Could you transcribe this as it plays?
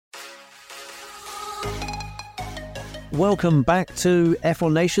Welcome back to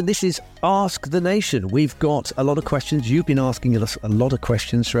F1 Nation. This is Ask the Nation. We've got a lot of questions. You've been asking us a lot of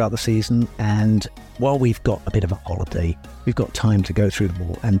questions throughout the season, and while we've got a bit of a holiday, we've got time to go through them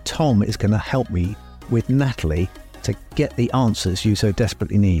all, and Tom is going to help me with Natalie to get the answers you so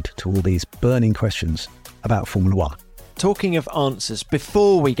desperately need to all these burning questions about Formula One. Talking of answers,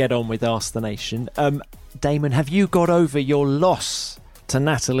 before we get on with Ask the Nation, Damon, have you got over your loss to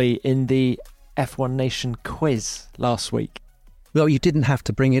Natalie in the F1 Nation quiz last week? Well, you didn't have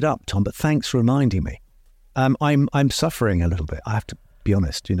to bring it up, Tom, but thanks for reminding me. I'm suffering a little bit, I have to be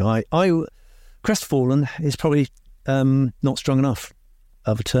honest. You know, I crestfallen is probably not strong enough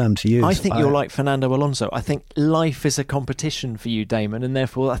of a term to use. I think you're like Fernando Alonso. I think life is a competition for you, Damon, and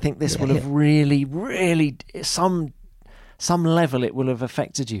therefore I think this will have really some level it will have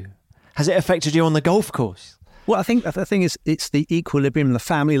affected you. Has it affected you on the golf course? Well, I think the thing is, it's the equilibrium. The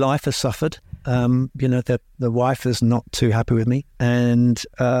family life has suffered. You know, the wife is not too happy with me, and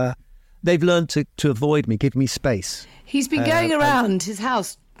they've learned to avoid me, give me space. He's been going around his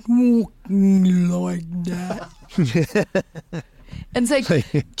house walking like that. And saying,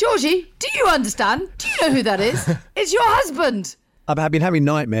 Georgie, do you understand? Do you know who that is? It's your husband. I've been having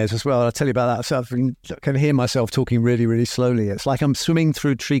nightmares as well. I'll tell you about that. So I can hear myself talking really, really slowly. It's like I'm swimming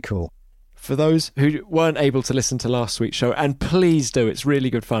through treacle. For those who weren't able to listen to last week's show, and please do, it's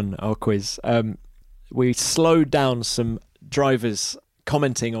really good fun, our quiz. We slowed down some drivers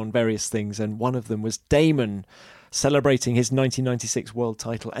commenting on various things, and one of them was Damon celebrating his 1996 world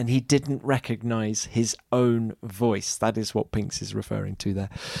title, and he didn't recognise his own voice. That is what Pinks is referring to there.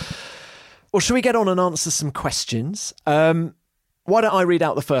 Well, shall we get on and answer some questions? Why don't I read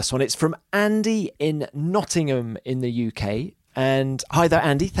out the first one? It's from Andy in Nottingham in the UK. And hi there,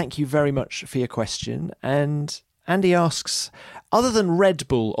 Andy. Thank you very much for your question. And Andy asks, other than Red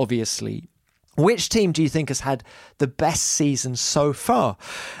Bull, obviously, which team do you think has had the best season so far?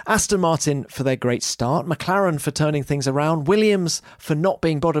 Aston Martin for their great start, McLaren for turning things around, Williams for not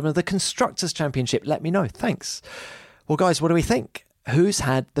being bottom of the Constructors' Championship. Let me know. Thanks. Well, guys, what do we think? Who's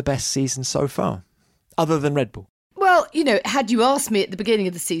had the best season so far, other than Red Bull? Well, you know, had you asked me at the beginning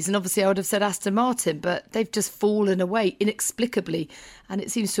of the season, obviously I would have said Aston Martin, but they've just fallen away inexplicably, and it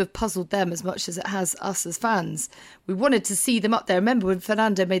seems to have puzzled them as much as it has us as fans. We wanted to see them up there. Remember when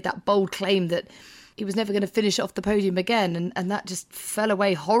Fernando made that bold claim that he was never going to finish off the podium again, and that just fell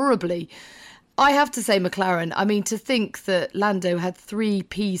away horribly. I have to say McLaren. I mean, to think that Lando had 3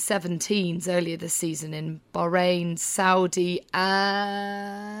 P17s earlier this season in Bahrain, Saudi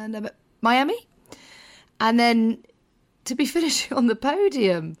and Miami, and then to be finishing on the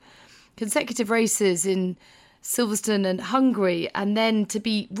podium, consecutive races in Silverstone and Hungary, and then to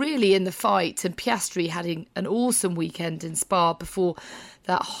be really in the fight, and Piastri having an awesome weekend in Spa before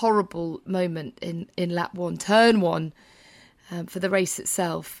that horrible moment in lap 1, turn 1, for the race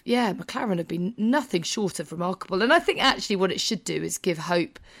itself. Yeah, McLaren have been nothing short of remarkable. And I think actually what it should do is give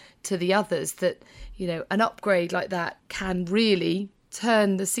hope to the others that, you know, an upgrade like that can really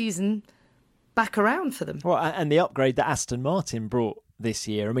turn the season back around for them. Well, and the upgrade that Aston Martin brought this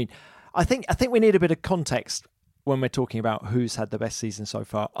year. I mean, I think we need a bit of context when we're talking about who's had the best season so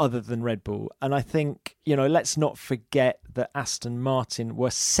far, other than Red Bull. And I think, you know, let's not forget that Aston Martin were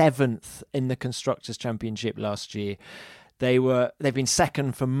 7th in the Constructors' Championship last year. They've been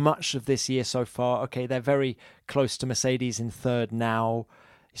second for much of this year so far. Okay, they're very close to Mercedes in third now.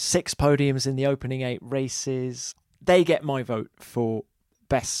 6 podiums in the opening 8 races. They get my vote for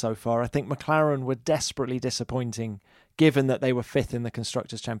best so far. I think McLaren were desperately disappointing, given that they were 5th in the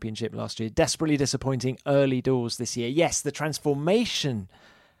Constructors' Championship last year. Desperately disappointing early doors this year. Yes, the transformation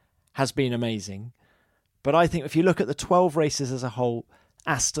has been amazing, but I think if you look at the 12 races as a whole,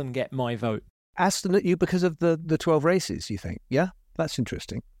 Aston get my vote. Aston at you because of the 12 races, you think? Yeah? That's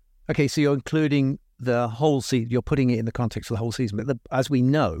interesting. Okay, so you're including the whole season, you're putting it in the context of the whole season, but as we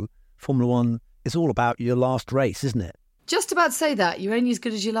know, Formula One is all about your last race, isn't it? Just about to say that. You're only as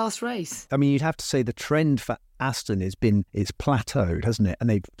good as your last race. I mean, you'd have to say the trend for Aston is plateaued, hasn't it? And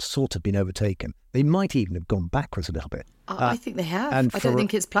they've sort of been overtaken. They might even have gone backwards a little bit. I think they have. I don't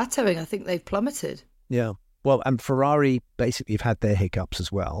think it's plateauing. I think they've plummeted. Yeah. Well, and Ferrari basically have had their hiccups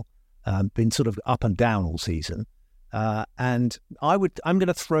as well. Been sort of up and down all season. And I'm going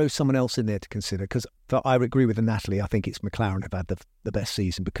to throw someone else in there to consider, because I agree with Natalie. I think it's McLaren have had the best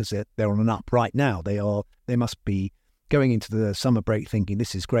season because they're on an up right now. They must be going into the summer break thinking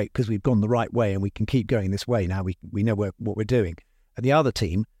this is great because we've gone the right way and we can keep going this way now. We know what we're doing. And the other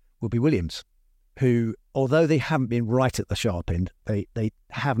team will be Williams, who, although they haven't been right at the sharp end, they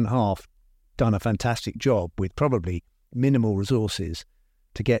haven't half done a fantastic job with probably minimal resources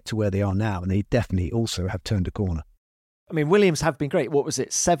to get to where they are now. And they definitely also have turned a corner. I mean, Williams have been great. What was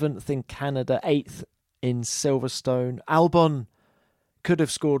it? 7th in Canada, 8th in Silverstone. Albon could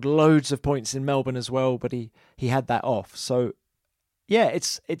have scored loads of points in Melbourne as well, but he had that off. So, yeah,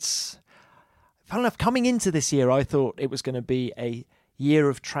 it's fun enough. Coming into this year, I thought it was going to be a year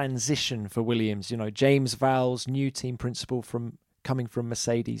of transition for Williams. You know, James Vowles, new team principal coming from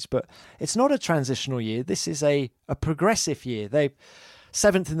Mercedes, but it's not a transitional year. This is a progressive year. They're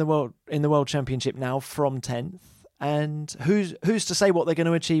 7th in the World Championship now from 10th. And who's to say what they're going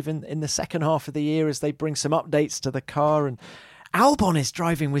to achieve in the second half of the year as they bring some updates to the car. And Albon is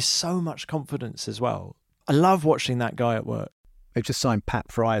driving with so much confidence as well. I love watching that guy at work. They've just signed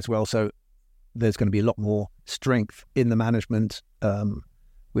Pat Fry as well, so there's going to be a lot more strength in the management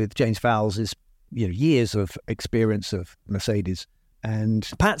with James Vowles' years of experience of Mercedes. And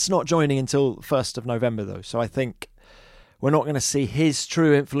Pat's not joining until 1st of November, though, so I think we're not going to see his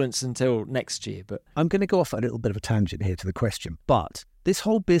true influence until next year. But I'm going to go off a little bit of a tangent here to the question, but this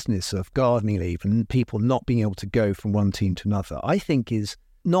whole business of gardening leave and people not being able to go from one team to another, I think is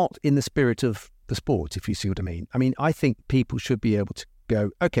not in the spirit of the sport, if you see what I mean. I mean, I think people should be able to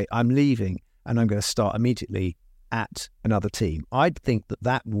go, okay, I'm leaving and I'm going to start immediately at another team. I think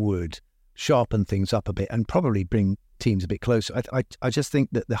that would sharpen things up a bit and probably bring teams a bit closer. I just think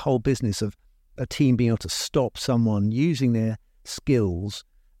that the whole business of a team being able to stop someone using their skills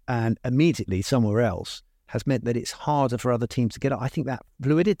and immediately somewhere else has meant that it's harder for other teams to get up. I think that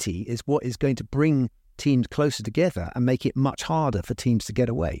fluidity is what is going to bring teams closer together and make it much harder for teams to get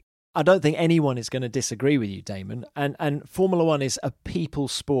away. I don't think anyone is going to disagree with you, Damon. And Formula One is a people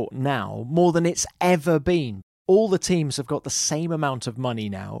sport now more than it's ever been. All the teams have got the same amount of money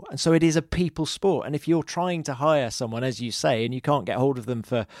now, and so it is a people sport. And if you're trying to hire someone, as you say, and you can't get hold of them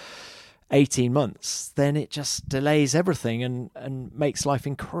for 18 months, then it just delays everything and makes life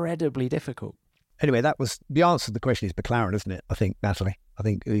incredibly difficult. Anyway, that was the answer to the question is McLaren, isn't it? I think, Natalie. I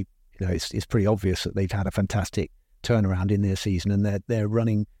think it's pretty obvious that they've had a fantastic turnaround in their season, and they're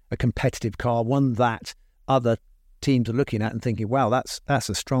running a competitive car, one that other teams are looking at and thinking, wow, that's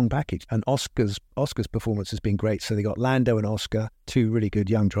a strong package. And Oscar's performance has been great. So they got Lando and Oscar, two really good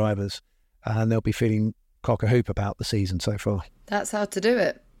young drivers, and they'll be feeling cock a hoop about the season so far. That's how to do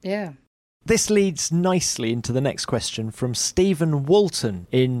it. Yeah. This leads nicely into the next question from Stephen Walton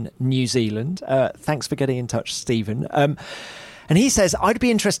in New Zealand. Thanks for getting in touch, Stephen. And he says, I'd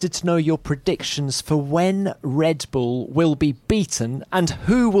be interested to know your predictions for when Red Bull will be beaten and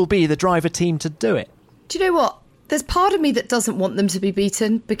who will be the driver team to do it. Do you know what? There's part of me that doesn't want them to be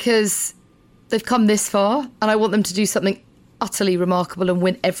beaten because they've come this far and I want them to do something utterly remarkable and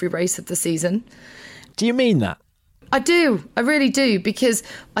win every race of the season. Do you mean that? I do. I really do, because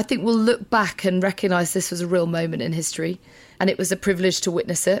I think we'll look back and recognise this was a real moment in history and it was a privilege to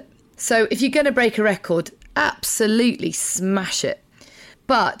witness it. So if you're going to break a record, absolutely smash it.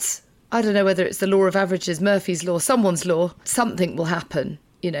 But I don't know whether it's the law of averages, Murphy's law, someone's law, something will happen,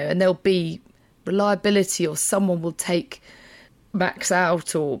 and there'll be reliability or someone will take Max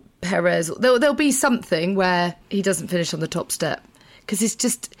out or Perez. There'll be something where he doesn't finish on the top step because it's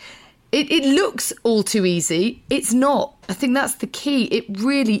just... It looks all too easy. It's not. I think that's the key. It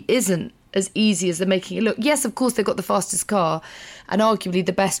really isn't as easy as they're making it look. Yes, of course, they've got the fastest car and arguably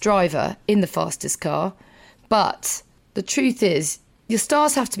the best driver in the fastest car. But the truth is, your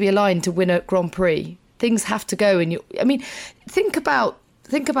stars have to be aligned to win a Grand Prix. Things have to go. Think about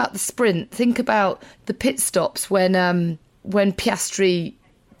the sprint. Think about the pit stops when Piastri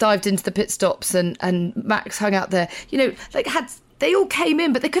dived into the pit stops and Max hung out there. They all came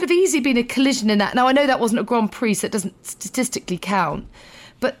in, but there could have easily been a collision in that. Now, I know that wasn't a Grand Prix, so it doesn't statistically count.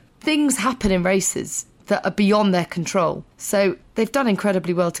 But things happen in races that are beyond their control. So they've done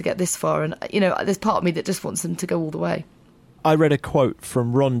incredibly well to get this far. And, there's part of me that just wants them to go all the way. I read a quote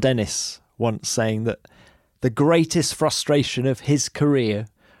from Ron Dennis once saying that the greatest frustration of his career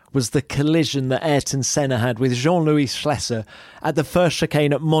was the collision that Ayrton Senna had with Jean-Louis Schlesser at the first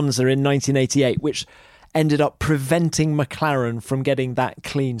chicane at Monza in 1988, which ended up preventing McLaren from getting that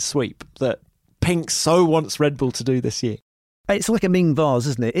clean sweep that Pink so wants Red Bull to do this year. It's like a Ming vase,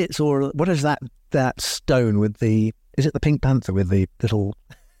 isn't it? What is that stone with is it the Pink Panther with the little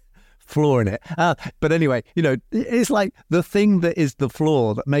flaw in it? But anyway, it's like the thing that is the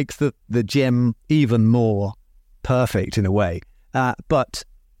flaw that makes the gem even more perfect in a way. But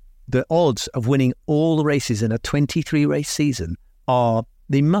the odds of winning all the races in a 23 race season I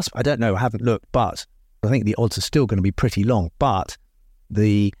don't know, I haven't looked, but I think the odds are still going to be pretty long. But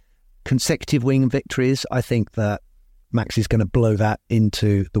the consecutive wing victories, I think that Max is going to blow that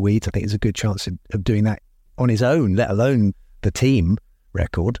into the weeds. I think there's a good chance of doing that on his own, let alone the team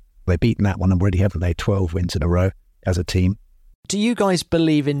record. They've beaten that one already, haven't they? 12 wins in a row. as a team. Do you guys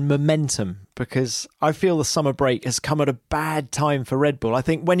believe in momentum? Because I feel the summer break has come at a bad time for Red Bull. I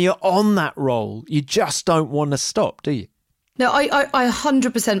think when you're on that roll, you just don't want to stop, do you? No, I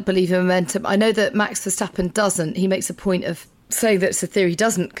 100% believe in momentum. I know that Max Verstappen doesn't. He makes a point of saying that it's a theory he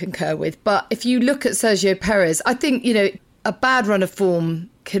doesn't concur with. But if you look at Sergio Perez, I think, a bad run of form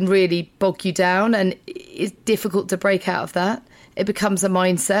can really bog you down, and it's difficult to break out of that. It becomes a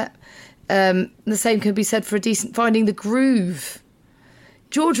mindset. The same can be said for finding the groove.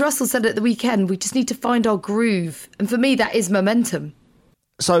 George Russell said at the weekend, we just need to find our groove. And for me, that is momentum.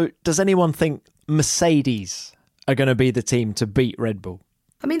 So does anyone think Mercedes are going to be the team to beat Red Bull?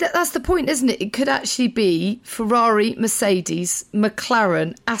 I mean, that's the point, isn't it? It could actually be Ferrari, Mercedes,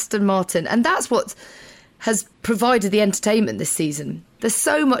 McLaren, Aston Martin. And that's what has provided the entertainment this season. There's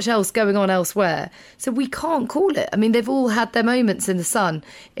so much else going on elsewhere. So we can't call it. I mean, they've all had their moments in the sun.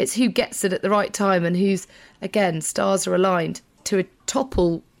 It's who gets it at the right time and who's, again, stars are aligned to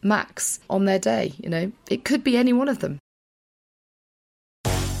topple Max on their day. It could be any one of them.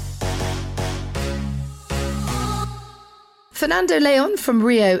 Fernando Leon from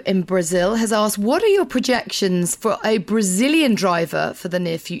Rio in Brazil has asked, what are your projections for a Brazilian driver for the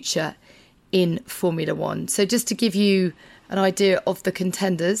near future in Formula One? So just to give you an idea of the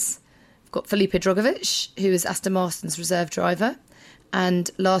contenders, we've got Felipe Drugovich, who is Aston Martin's reserve driver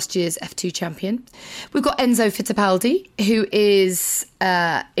and last year's F2 champion. We've got Enzo Fittipaldi, who is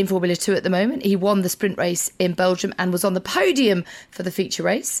in Formula 2 at the moment. He won the sprint race in Belgium and was on the podium for the feature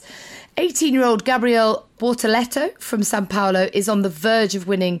race. 18-year-old Gabriel Bortoleto from Sao Paulo is on the verge of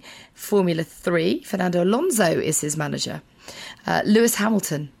winning Formula 3. Fernando Alonso is his manager. Lewis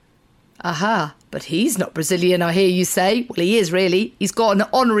Hamilton. But he's not Brazilian, I hear you say. Well, he is really. He's got an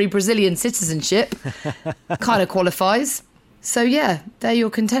honorary Brazilian citizenship. Kind of qualifies. So, yeah, they're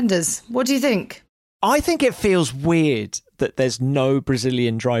your contenders. What do you think? I think it feels weird that there's no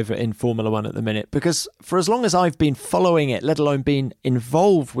Brazilian driver in Formula One at the minute, because for as long as I've been following it, let alone being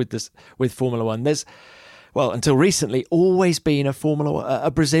involved with Formula One, there's, well, until recently, always been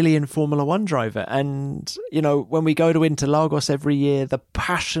a Brazilian Formula One driver. And, when we go to Interlagos every year, the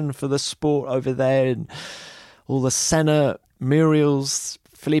passion for the sport over there and all the Senna, Muriels,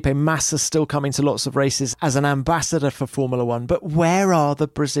 Felipe Massa still coming to lots of races as an ambassador for Formula One. But where are the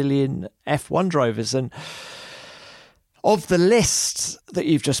Brazilian F1 drivers? And of the list that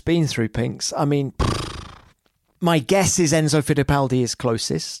you've just been through, Pinks, I mean, my guess is Enzo Fittipaldi is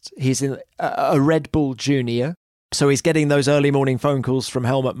closest. He's in a Red Bull junior, so he's getting those early morning phone calls from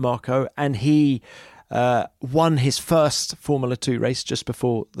Helmut Marko, and he won his first Formula 2 race just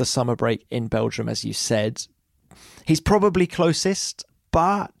before the summer break in Belgium, as you said. He's probably closest,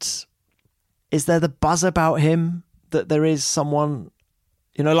 but is there the buzz about him that there is someone,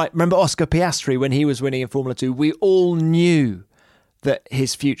 like, remember Oscar Piastri when he was winning in Formula 2? We all knew that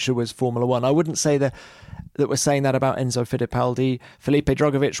his future was Formula 1. I wouldn't say that we're saying that about Enzo Fittipaldi. Felipe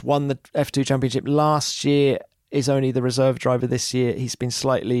Drugovich won the F2 championship last year, is only the reserve driver this year. He's been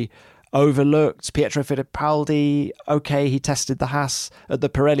slightly overlooked. Pietro Fittipaldi, okay, he tested the Haas at the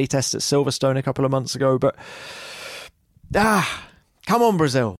Pirelli test at Silverstone a couple of months ago, but come on,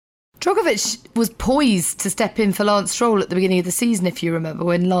 Brazil. Drugovich was poised to step in for Lance Stroll at the beginning of the season, if you remember,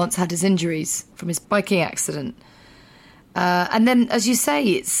 when Lance had his injuries from his biking accident. And then, as you say,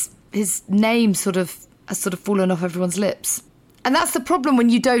 it's his name has fallen off everyone's lips. And that's the problem when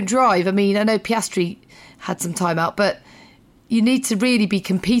you don't drive. I mean, I know Piastri had some time out, but you need to really be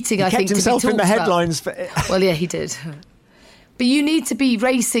competing, he kept himself in the headlines. Well, yeah, he did. But you need to be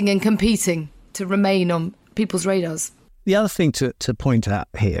racing and competing to remain on people's radars. The other thing to point out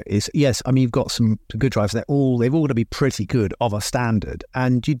here is, yes, I mean, you've got some good drivers. They've all got to be pretty good of a standard,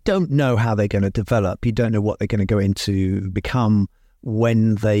 and you don't know how they're going to develop. You don't know what they're going to go into become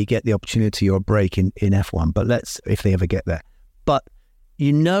when they get the opportunity or a break in F1. But if they ever get there. But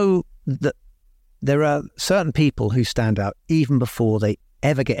you know that there are certain people who stand out even before they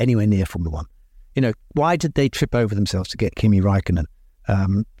ever get anywhere near Formula One. Why did they trip over themselves to get Kimi Räikkönen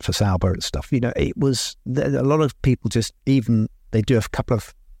for Sauber and stuff? It was a lot of people they do a couple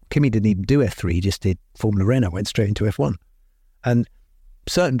of. Kimi didn't even do F3, he just did Formula Renault, went straight into F1. And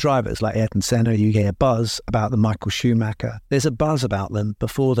certain drivers like Ayrton Senna, you get a buzz about them. Michael Schumacher, there's a buzz about them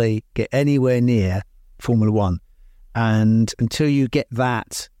before they get anywhere near Formula One. And until you get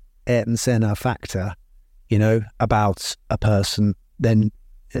that Ayrton Senna factor, about a person, then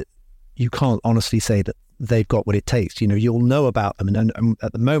you can't honestly say that they've got what it takes. You'll know about them. And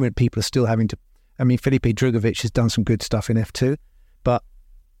at the moment, people are still having to. I mean, Felipe Drugovich has done some good stuff in F2, but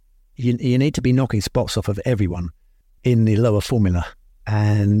you need to be knocking spots off of everyone in the lower formula,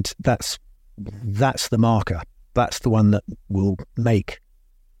 and that's the marker. that's the one that will make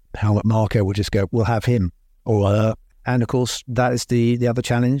Helmut Marko will just go, we'll have him or her. And of course, that is the other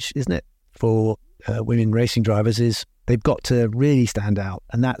challenge, isn't it, for women racing drivers, is they've got to really stand out.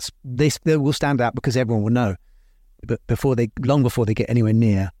 And they will stand out because everyone will know, but long before they get anywhere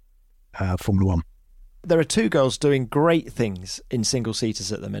near Formula One. There are two girls doing great things in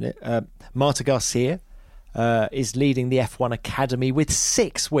single-seaters at the minute. Marta Garcia is leading the F1 Academy with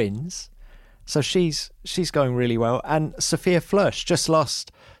 6 wins. So she's going really well. And Sophia Flörsch, just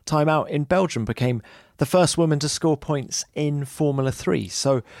last time out in Belgium, became the first woman to score points in Formula 3.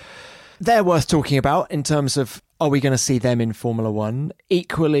 So they're worth talking about in terms of, are we going to see them in Formula 1?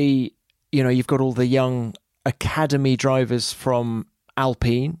 Equally, you've got all the young academy drivers from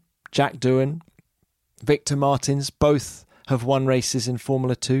Alpine, Jack Doohan, Victor Martins, both have won races in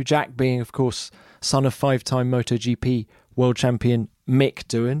Formula 2. Jack being, of course, son of 5-time MotoGP world champion Mick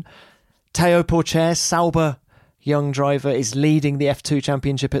Doohan. Théo Pourchaire, Sauber young driver, is leading the F2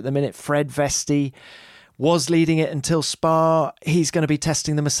 championship at the minute. Fred Vesti was leading it until Spa. He's going to be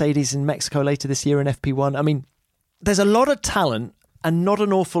testing the Mercedes in Mexico later this year in FP1. I mean, there's a lot of talent and not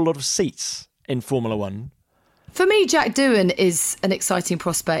an awful lot of seats in Formula 1. For me, Jack Doohan is an exciting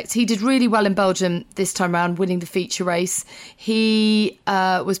prospect. He did really well in Belgium this time around, winning the feature race. He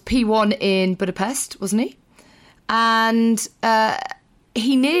was P1 in Budapest, wasn't he? And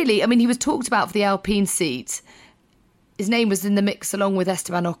he was talked about for the Alpine seat. His name was in the mix along with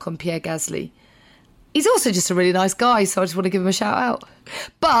Esteban Ocon and Pierre Gasly. He's also just a really nice guy, so I just want to give him a shout out.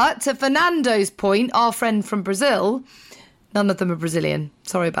 But to Fernando's point, our friend from Brazil, none of them are Brazilian.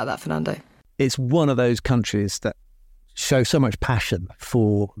 Sorry about that, Fernando. It's one of those countries that show so much passion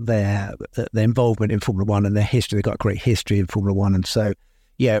for their involvement in Formula One and their history. They've got a great history in Formula One. And so,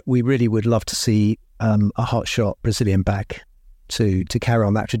 yeah, we really would love to see a hotshot Brazilian back to carry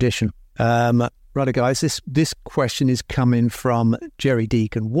on that tradition. Right, guys, this question is coming from Jerry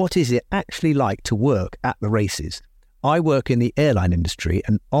Deacon. What is it actually like to work at the races? I work in the airline industry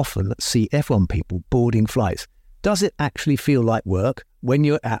and often see F1 people boarding flights. Does it actually feel like work when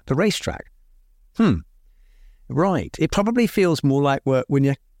you're at the racetrack? Right. It probably feels more like work when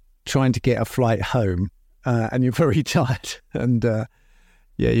you're trying to get a flight home and you're very tired and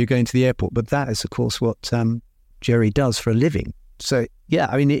you're going to the airport. But that is, of course, what Jerry does for a living. So, yeah,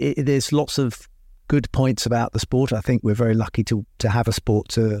 I mean, there's lots of good points about the sport. I think we're very lucky to have a sport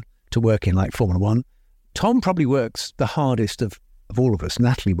to work in like Formula One. Tom probably works the hardest of all of us.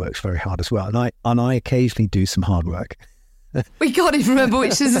 Natalie works very hard as well. And I occasionally do some hard work. We can't even remember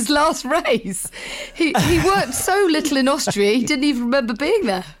which is his last race. He worked so little in Austria, he didn't even remember being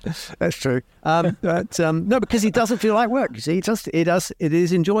there. That's true. No, because it doesn't feel like work. You see, it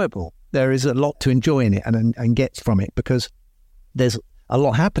is enjoyable. There is a lot to enjoy in it and get from it because there's a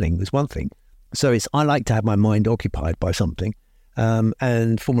lot happening. There's one thing. So I like to have my mind occupied by something,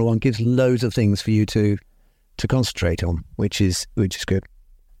 and Formula One gives loads of things for you to concentrate on, which is good.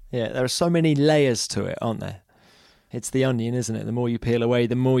 Yeah, there are so many layers to it, aren't there? It's the onion, isn't it? The more you peel away,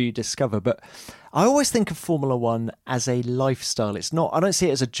 the more you discover. But I always think of Formula One as a lifestyle. I don't see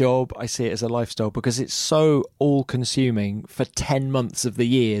it as a job. I see it as a lifestyle because it's so all-consuming for 10 months of the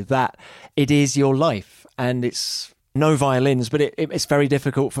year that it is your life. And it's no violins, but it's very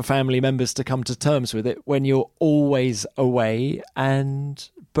difficult for family members to come to terms with it when you're always away.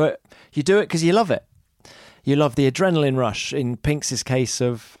 But you do it because you love it. You love the adrenaline rush, in Pinks's case,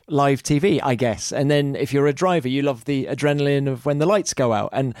 of live TV, I guess. And then if you're a driver, you love the adrenaline of when the lights go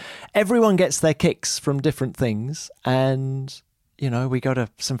out. And everyone gets their kicks from different things. And, we go to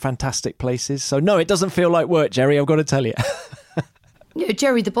some fantastic places. So, no, it doesn't feel like work, Jerry, I've got to tell you.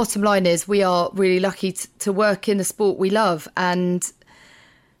 Jerry, the bottom line is we are really lucky to work in the sport we love. And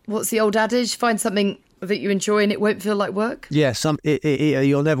what's the old adage? Find something that you enjoy and it won't feel like work? Yeah,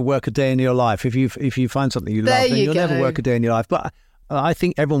 you'll never work a day in your life. If you find something you love, then you'll never work a day in your life. But I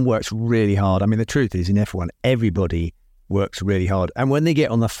think everyone works really hard. I mean, the truth is in F1, everybody works really hard. And when they get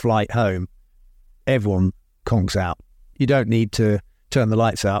on the flight home, everyone conks out. You don't need to turn the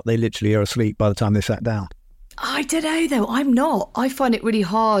lights out. They literally are asleep by the time they sat down. I don't know, though. I'm not. I find it really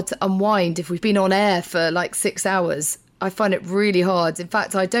hard to unwind if we've been on air for like 6 hours. I find it really hard. In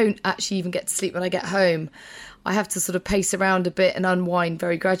fact, I don't actually even get to sleep when I get home. I have to sort of pace around a bit and unwind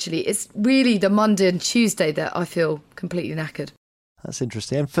very gradually. It's really the Monday and Tuesday that I feel completely knackered. That's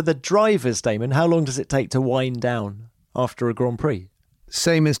interesting. And for the drivers, Damon, how long does it take to wind down after a Grand Prix?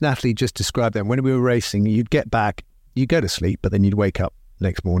 Same as Natalie just described them. When we were racing, you'd get back, you'd go to sleep, but then you'd wake up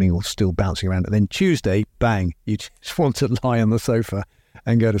next morning or still bouncing around. And then Tuesday, bang, you just want to lie on the sofa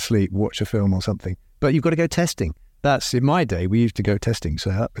and go to sleep, watch a film or something. But you've got to go testing. That's in my day, we used to go testing.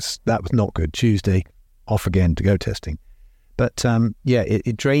 So that was not good. Tuesday off again to go testing. But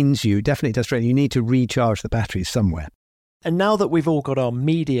it drains you. Definitely does drain you. You need to recharge the batteries somewhere. And now that we've all got our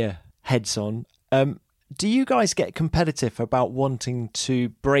media heads on, do you guys get competitive about wanting to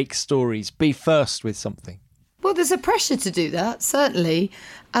break stories, be first with something? Well, there's a pressure to do that, certainly.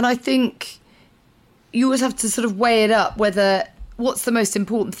 And I think you always have to sort of weigh it up, whether what's the most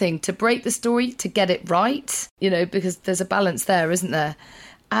important thing, to break the story, to get it right, because there's a balance there, isn't there?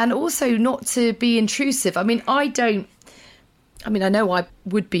 And also not to be intrusive. I know I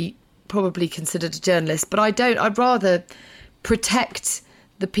would be probably considered a journalist, but I'd rather protect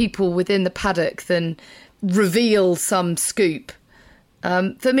the people within the paddock than reveal some scoop.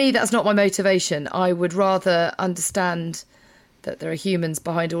 For me, that's not my motivation. I would rather understand that there are humans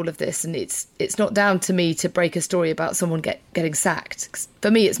behind all of this, and it's not down to me to break a story about someone getting sacked.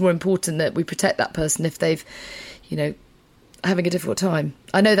 For me, it's more important that we protect that person if they've, having a difficult time.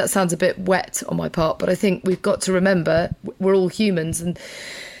 I know that sounds a bit wet on my part, but I think we've got to remember we're all humans and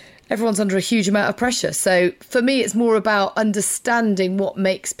everyone's under a huge amount of pressure. So for me, it's more about understanding what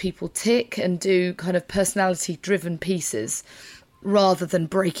makes people tick and do kind of personality-driven pieces rather than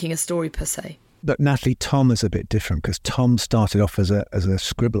breaking a story per se. But Natalie, Tom is a bit different because Tom started off as a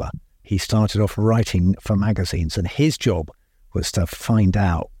scribbler. He started off writing for magazines, and his job was to find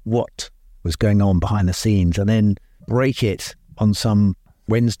out what was going on behind the scenes and then break it on some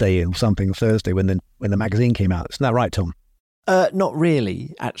Wednesday or something, or Thursday when the magazine came out. Isn't that right, Tom? Not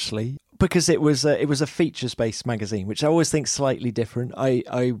really, actually, because it was a features-based magazine, which I always think slightly different.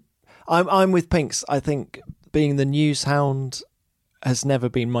 I'm with Pinks. I think being the news hound has never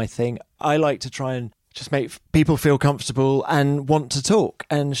been my thing. I like to try and just make people feel comfortable and want to talk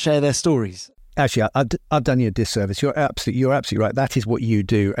and share their stories. Actually, I've done you a disservice. You're absolutely right. That is what you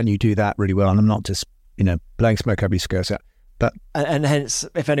do, and you do that really well. And I'm not just blowing smoke over your skirts out. But and hence,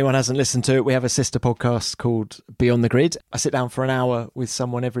 if anyone hasn't listened to it, we have a sister podcast called Beyond the Grid. I sit down for an hour with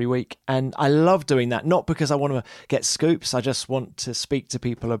someone every week, and I love doing that. Not because I want to get scoops. I just want to speak to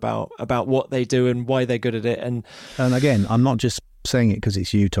people about what they do and why they're good at it. And again, I'm not just saying it because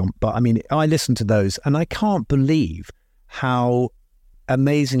it's you, Tom, but I listen to those, and I can't believe how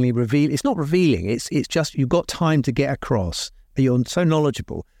amazingly revealing. It's not revealing. It's just you've got time to get across. You're so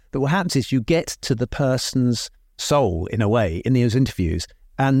knowledgeable. But what happens is you get to the person's soul in a way in those interviews,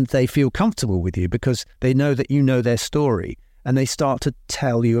 and they feel comfortable with you because they know that you know their story, and they start to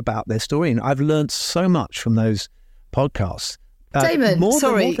tell you about their story. And I've learned so much from those podcasts. Damon,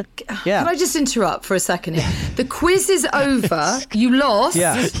 can I just interrupt for a second here? The quiz is over. You lost.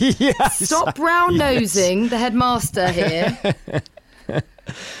 Yeah. Yes. Stop brown-nosing the headmaster here.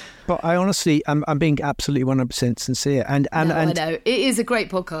 But I honestly, I'm being absolutely 100% sincere. And I know. It is a great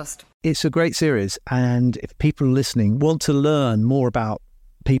podcast. It's a great series. And if people listening want to learn more about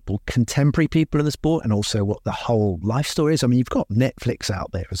people, contemporary people in the sport, and also what the whole life story is, you've got Netflix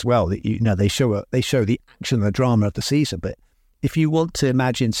out there as well. That they show the action and the drama of the season. But if you want to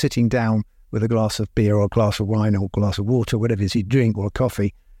imagine sitting down with a glass of beer or a glass of wine or a glass of water, whatever it is you drink, or a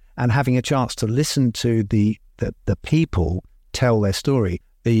coffee, and having a chance to listen to the people tell their story,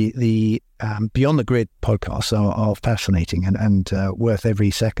 the Beyond the Grid podcasts are fascinating and worth every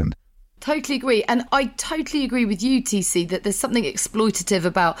second. Totally agree. And I totally agree with you, TC, that there's something exploitative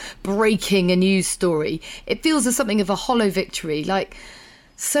about breaking a news story. It feels as something of a hollow victory. Like,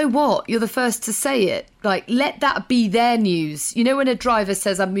 so what? You're the first to say it. Like, let that be their news. When a driver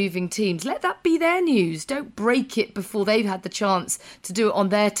says, I'm moving teams, let that be their news. Don't break it before they've had the chance to do it on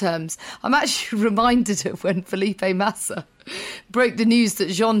their terms. I'm actually reminded of when Felipe Massa broke the news that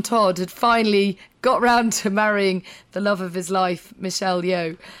Jean Todt had finally got round to marrying the love of his life, Michelle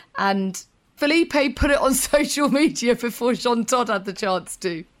Yeoh. And Felipe put it on social media before Jean Todt had the chance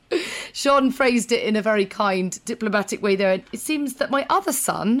to. Sean phrased it in a very kind, diplomatic way there. It seems that my other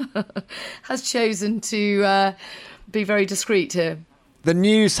son has chosen to be very discreet here. The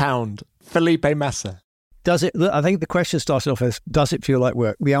news hound, Felipe Massa. Does it? I think the question started off as, does it feel like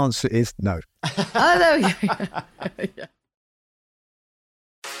work? The answer is no. Oh, there we go. Yeah.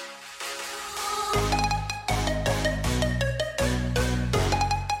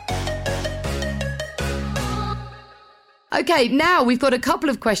 Okay, now we've got a couple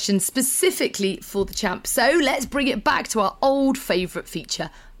of questions specifically for the champ. So let's bring it back to our old favourite feature,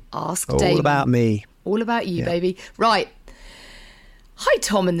 Ask Damon. All about me. All about you, baby. Right. Hi,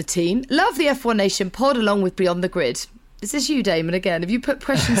 Tom and the team. Love the F1 Nation pod along with Beyond the Grid. Is this you, Damon, again? Have you put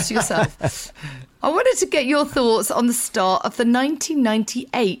questions to yourself? I wanted to get your thoughts on the start of the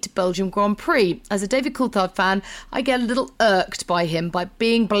 1998 Belgium Grand Prix. As a David Coulthard fan, I get a little irked by him by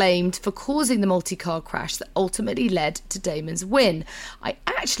being blamed for causing the multi-car crash that ultimately led to Damon's win. I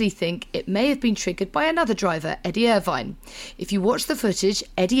actually think it may have been triggered by another driver, Eddie Irvine. If you watch the footage,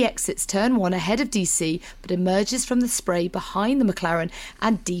 Eddie exits turn 1 ahead of DC, but emerges from the spray behind the McLaren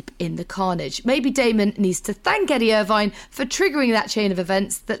and deep in the carnage. Maybe Damon needs to thank Eddie Irvine for triggering that chain of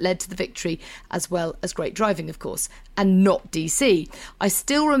events that led to the victory, as well as great driving, of course, and not DC. I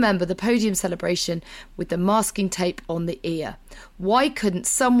still remember the podium celebration with the masking tape on the ear. Why couldn't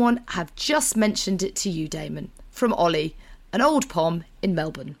someone have just mentioned it to you, Damon? From Ollie, an old Pom in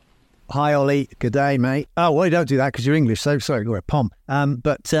Melbourne. Hi, Ollie. Good day, mate. Oh, well, you don't do that because you're English. So sorry, you're a Pom.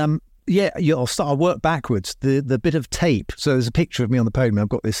 Yeah, I'll work backwards. The bit of tape. So there's a picture of me on the podium. I've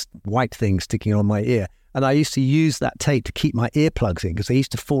got this white thing sticking on my ear. And I used to use that tape to keep my earplugs in because they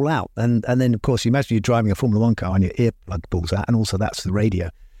used to fall out. And then, of course, you imagine you're driving a Formula One car and your earplug falls out. And also that's the radio.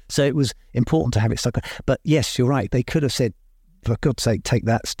 So it was important to have it stuck on. But yes, you're right. They could have said, for God's sake, take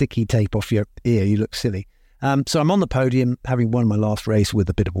that sticky tape off your ear. You look silly. So I'm on the podium having won my last race with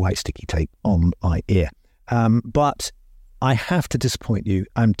a bit of white sticky tape on my ear. But I have to disappoint you.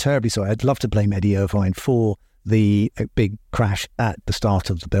 I'm terribly sorry. I'd love to blame Eddie Irvine for the big crash at the start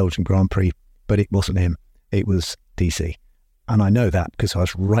of the Belgian Grand Prix. But it wasn't him, it was DC. And I know that because I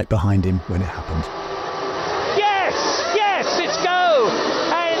was right behind him when it happened. Yes, it's go!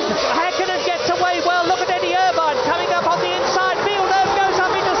 And Häkkinen gets away well. Look at Eddie Irvine coming up on the inside. Villeneuve goes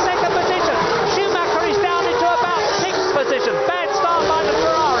up into second position. Schumacher is down into about sixth position. Bad start by the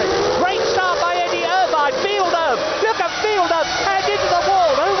Ferrari. Great start by Eddie Irvine. Villeneuve, look at Villeneuve, and into the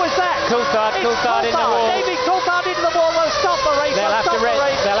wall. Who was that? Coulthard in the wall. David Coulthard into the wall. They'll stop the race. They'll have to red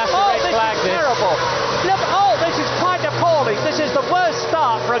flag this. Terrible. Look, this is quite appalling. This is the worst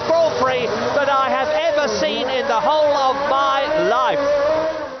start for a Grand Prix that I have ever seen in the whole of my life.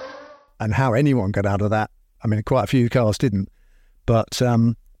 And how anyone got out of that, I mean, quite a few cars didn't. But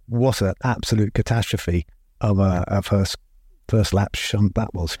what an absolute catastrophe of a first lap shunt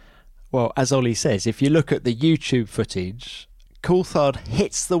that was. Well, as Ollie says, if you look at the YouTube footage, Coulthard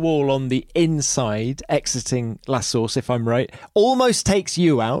hits the wall on the inside, exiting La Source, if I'm right. Almost takes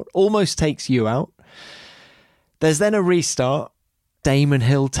you out. There's then a restart. Damon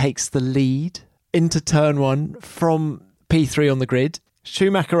Hill takes the lead into turn 1 from P3 on the grid.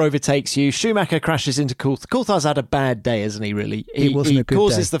 Schumacher overtakes you. Schumacher crashes into Coulthard. Coulthard's had a bad day, hasn't he, really? It wasn't a good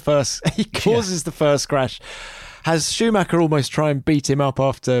causes day. He causes the first crash. Has Schumacher almost try and beat him up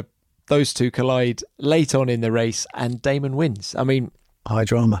after those two collide late on in the race, and Damon wins. I mean, High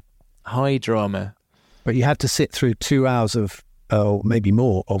drama. But you had to sit through 2 hours of, maybe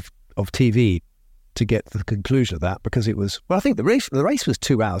more, of TV to get to the conclusion of that, because it was, well, I think the race was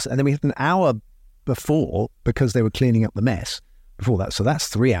 2 hours, and then we had an hour before because they were cleaning up the mess before that. So that's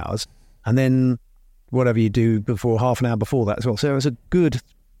 3 hours. And then whatever you do before, half an hour before that as well. So it was a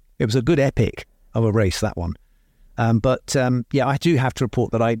good epic of a race, that one. Yeah, I do have to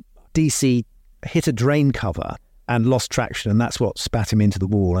report that DC hit a drain cover and lost traction, and that's what spat him into the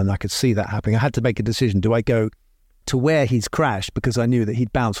wall, and I could see that happening. I had to make a decision. Do I go to where he's crashed because I knew that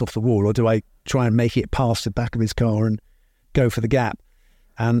he'd bounce off the wall, or do I try and make it past the back of his car and go for the gap?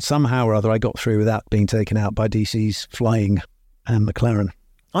 And somehow or other I got through without being taken out by DC's flying McLaren.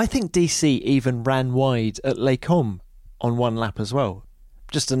 I think DC even ran wide at Les Combes on one lap as well.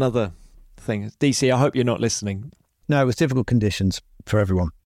 Just another thing. DC, I hope you're not listening. No, it was difficult conditions for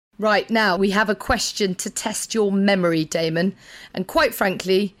everyone. Right, now we have a question to test your memory, Damon. And quite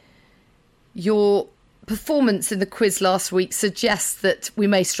frankly, your performance in the quiz last week suggests that we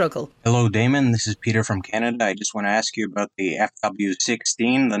may struggle. Hello, Damon. This is Peter from Canada. I just want to ask you about the FW16,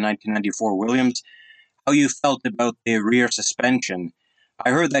 the 1994 Williams, how you felt about the rear suspension.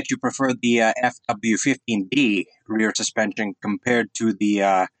 I heard that you preferred the FW15D rear suspension compared to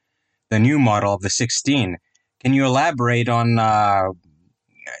the new model of the 16. Can you elaborate on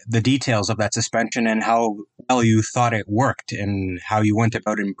the details of that suspension and how well you thought it worked and how you went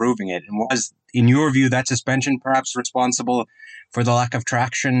about improving it? And was, in your view, that suspension perhaps responsible for the lack of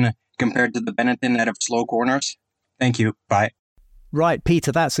traction compared to the Benetton out of slow corners? Thank you. Bye. Right,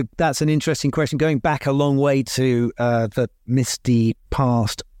 Peter, that's an interesting question. Going back a long way to the misty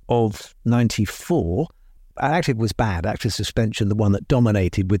past of 94, actually it was bad. Active suspension, the one that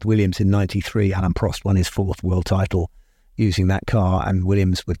dominated with Williams in 93. Alain Prost won his 4th world title using that car, and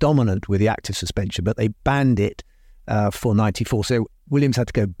Williams were dominant with the active suspension, but they banned it for 94. So Williams had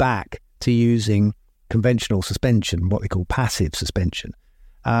to go back to using conventional suspension, what they call passive suspension.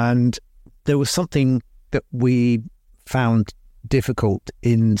 And there was something that we found difficult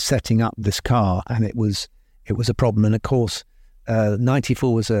in setting up this car, and it was a problem. And of course,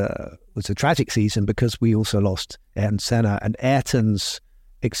 94 was a tragic season because we also lost Ayrton Senna, and Ayrton's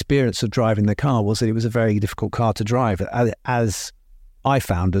experience of driving the car was that it was a very difficult car to drive, as I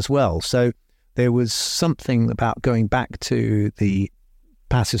found as well. So there was something about going back to the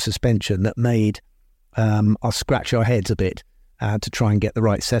passive suspension that made us scratch our heads a bit to try and get the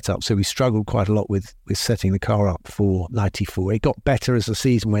right setup. So we struggled quite a lot with setting the car up for 94. It got better as the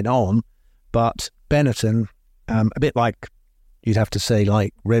season went on, but Benetton, a bit like you'd have to say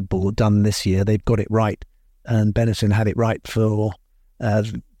like Red Bull done this year, they've got it right, and Benetton had it right for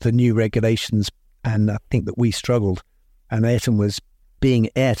the new regulations, and I think that we struggled. And Ayrton being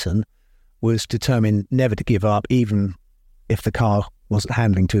Ayrton, was determined never to give up, even if the car wasn't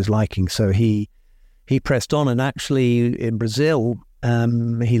handling to his liking. So he pressed on, and actually in Brazil,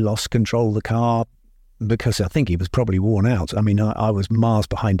 he lost control of the car because I think he was probably worn out. I mean, I was miles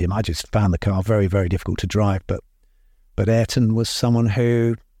behind him. I just found the car very, very difficult to drive. But Ayrton was someone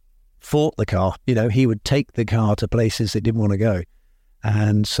who fought the car. You know, he would take the car to places it didn't want to go.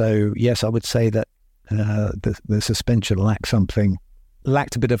 And so, yes, I would say that the suspension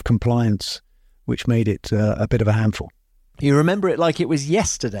lacked a bit of compliance, which made it a bit of a handful. You remember it like it was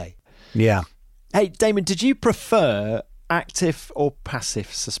yesterday. Yeah. Hey, Damon, did you prefer active or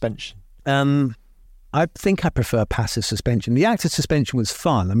passive suspension? I think I prefer passive suspension. The active suspension was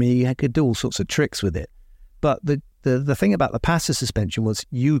fun. I mean, you could do all sorts of tricks with it. But the thing about the passive suspension was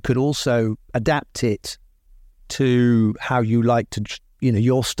you could also adapt it to how you like to,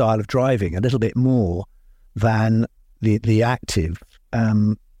 your style of driving a little bit more than the active,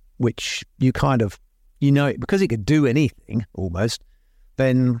 which you kind of, because it could do anything almost,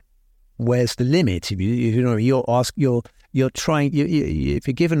 then where's the limit? If you're trying, if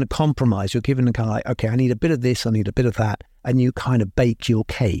you're given a compromise, you're given a kind of like, okay, I need a bit of this, I need a bit of that, and you kind of bake your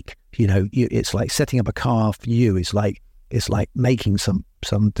cake. It's like setting up a car for you. It's like making some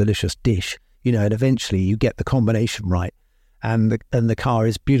delicious dish. And eventually you get the combination right, and the car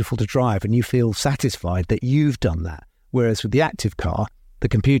is beautiful to drive, and you feel satisfied that you've done that. Whereas with the active car, the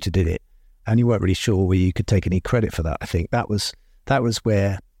computer did it, and you weren't really sure whether you could take any credit for that. I think that was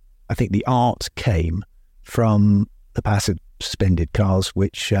where I think the art came from the passive suspended cars,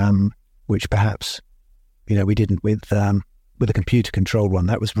 which perhaps we didn't with the computer controlled one.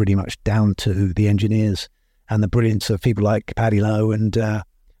 That was really much down to the engineers and the brilliance of people like Paddy Lowe and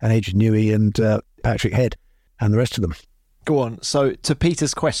Adrian Newey and Patrick Head and the rest of them. Go on. So to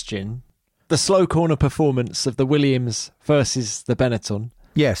Peter's question, the slow corner performance of the Williams versus the Benetton.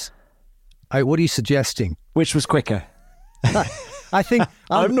 Yes. What are you suggesting? Which was quicker? I think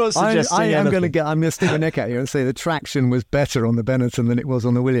I'm not suggesting I'm going to stick my neck out here and say the traction was better on the Benetton than it was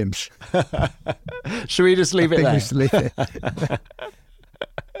on the Williams. Should we just leave it there? We should leave it.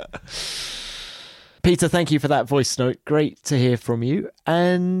 Peter, thank you for that voice note. Great to hear from you.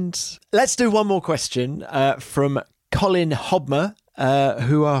 And let's do one more question from Colin Hobmer,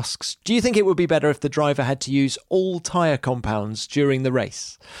 who asks, do you think it would be better if the driver had to use all tyre compounds during the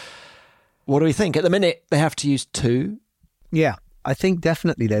race? What do we think? At the minute, they have to use 2. Yeah, I think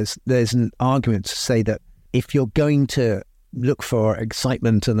definitely there's an argument to say that if you're going to look for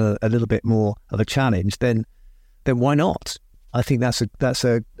excitement and a little bit more of a challenge, then why not? I think that's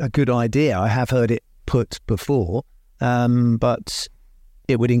a good idea. I have heard it put before, but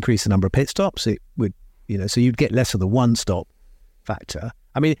it would increase the number of pit stops. It would, so you'd get less of the one-stop factor.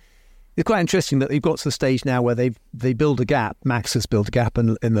 I mean, it's quite interesting that they've got to the stage now where they build a gap. Max has built a gap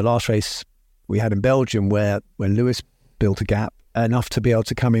in the last race we had in Belgium, when Lewis built a gap enough to be able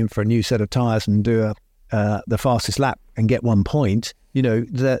to come in for a new set of tyres and do the fastest lap and get 1 point.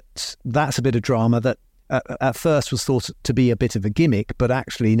 That's a bit of drama that at first was thought to be a bit of a gimmick, but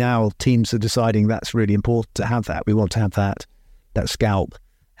actually now teams are deciding that's really important to have that. We want to have that scalp.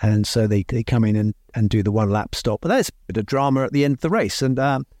 And so they come in and do the 1 lap stop. But there's a bit of drama at the end of the race. And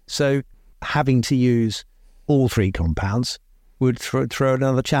so having to use all 3 compounds would throw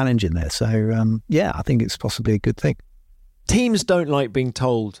another challenge in there. So, I think it's possibly a good thing. Teams don't like being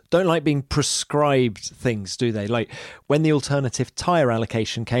prescribed things, do they? Like when the alternative tyre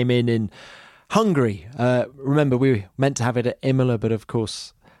allocation came in Hungary. Remember, we were meant to have it at Imola, but of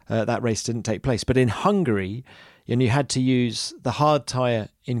course that race didn't take place. But in Hungary, you had to use the hard tyre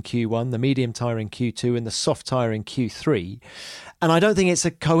in Q1, the medium tyre in Q2, and the soft tyre in Q3. And I don't think it's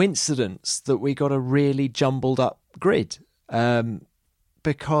a coincidence that we got a really jumbled up grid,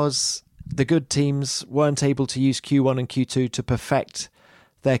 because the good teams weren't able to use Q1 and Q2 to perfect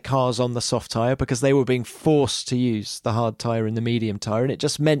their cars on the soft tyre because they were being forced to use the hard tyre and the medium tyre. And it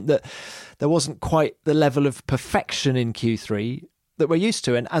just meant that there wasn't quite the level of perfection in Q3 that we're used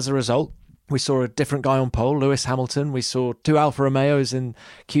to. And as a result, we saw a different guy on pole, Lewis Hamilton. We saw 2 Alfa Romeos in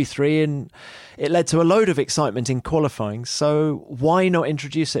Q3, and it led to a load of excitement in qualifying. So why not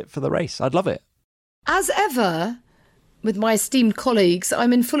introduce it for the race? I'd love it. As ever, with my esteemed colleagues,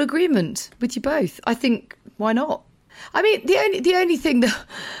 I'm in full agreement with you both. I think, why not? I mean, the only thing that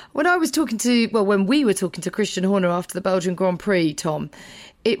when we were talking to Christian Horner after the Belgian Grand Prix, Tom,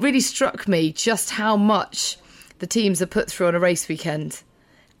 it really struck me just how much the teams are put through on a race weekend,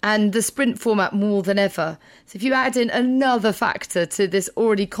 and the sprint format more than ever. So if you add in another factor to this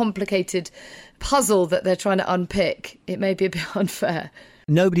already complicated puzzle that they're trying to unpick, it may be a bit unfair.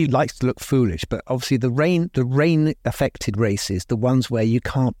 Nobody likes to look foolish, but obviously the rain affected races, the ones where you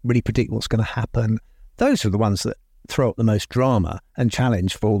can't really predict what's going to happen, those are the ones that throw up the most drama and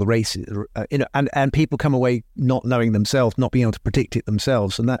challenge for all the races, and people come away not knowing themselves, not being able to predict it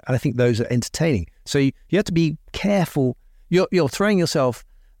themselves, and I think those are entertaining. So you have to be careful. You're throwing yourself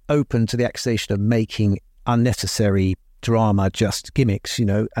open to the accusation of making unnecessary drama, just gimmicks,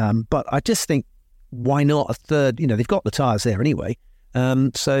 but I just think, why not a third? They've got the tyres there anyway,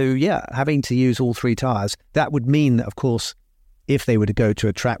 so yeah, having to use all 3 tyres, that would mean that, of course, if they were to go to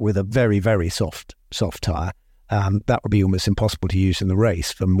a track with a very, very soft tyre, that would be almost impossible to use in the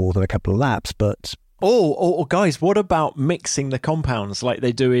race for more than a couple of laps. But guys, what about mixing the compounds like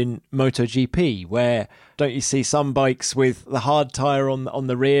they do in MotoGP, where don't you see some bikes with the hard tyre on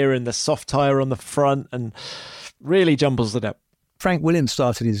the rear and the soft tyre on the front, and really jumbles it up? Frank Williams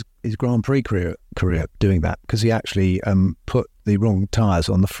started his Grand Prix career doing that because he actually put the wrong tyres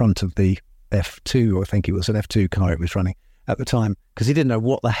on the front of the F2, I think it was an F2 car it was running at the time, because he didn't know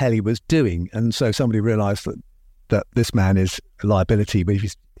what the hell he was doing. And so somebody realised that this man is a liability, but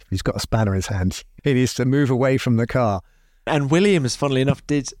if he's got a spanner in his hand, he needs to move away from the car. And Williams, funnily enough,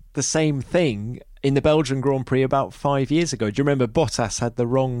 did the same thing in the Belgian Grand Prix about 5 years ago. Do you remember Bottas had the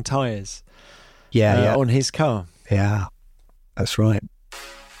wrong tyres on his car? Yeah, that's right.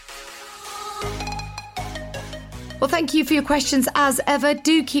 Well, thank you for your questions as ever.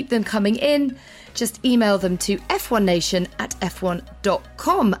 Do keep them coming in. Just email them to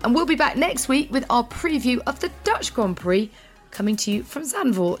f1nation@f1.com. And we'll be back next week with our preview of the Dutch Grand Prix, coming to you from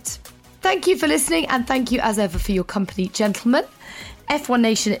Zandvoort. Thank you for listening, and thank you as ever for your company, gentlemen. F1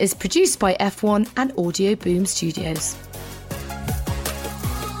 Nation is produced by F1 and Audio Boom Studios.